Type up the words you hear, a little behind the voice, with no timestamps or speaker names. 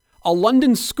A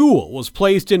London school was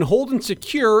placed in hold and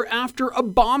secure after a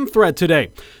bomb threat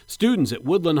today. Students at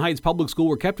Woodland Heights Public School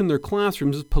were kept in their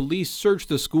classrooms as police searched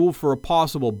the school for a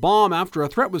possible bomb after a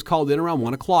threat was called in around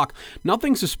 1 o'clock.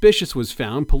 Nothing suspicious was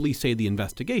found. Police say the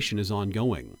investigation is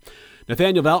ongoing.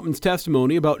 Nathaniel Veltman's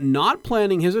testimony about not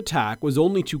planning his attack was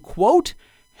only to, quote,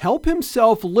 help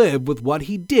himself live with what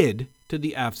he did to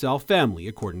the Afzaal family,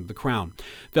 according to the Crown.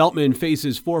 Veltman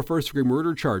faces 4 first-degree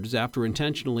murder charges after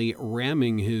intentionally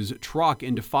ramming his truck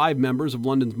into 5 members of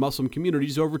London's Muslim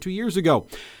communities over 2 years ago.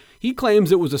 He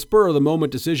claims it was a spur-of-the-moment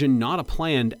decision, not a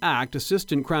planned act.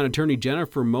 Assistant Crown Attorney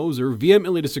Jennifer Moser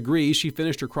vehemently disagrees. She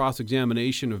finished her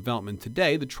cross-examination of Veltman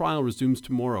today. The trial resumes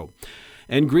tomorrow.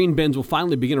 And green bins will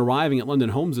finally begin arriving at London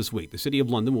homes this week. The City of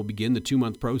London will begin the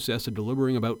 2-month process of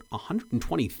delivering about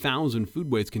 120,000 food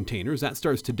waste containers. That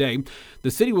starts today.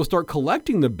 The city will start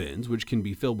collecting the bins, which can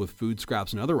be filled with food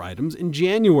scraps and other items, in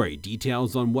January.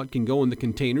 Details on what can go in the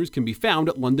containers can be found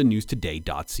at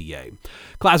londonnewstoday.ca.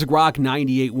 Classic Rock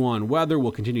 98.1 weather.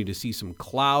 We'll continue to see some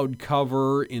cloud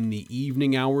cover in the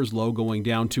evening hours, low going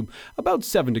down to about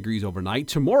 7 degrees overnight.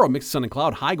 Tomorrow, mixed sun and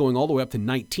cloud, high going all the way up to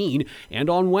 19. And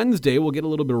on Wednesday, we'll get a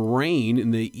little bit of rain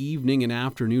in the evening and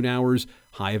afternoon hours,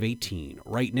 high of 18.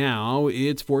 Right now,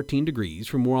 it's 14 degrees.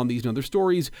 For more on these and other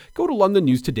stories, go to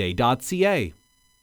londonnewstoday.ca.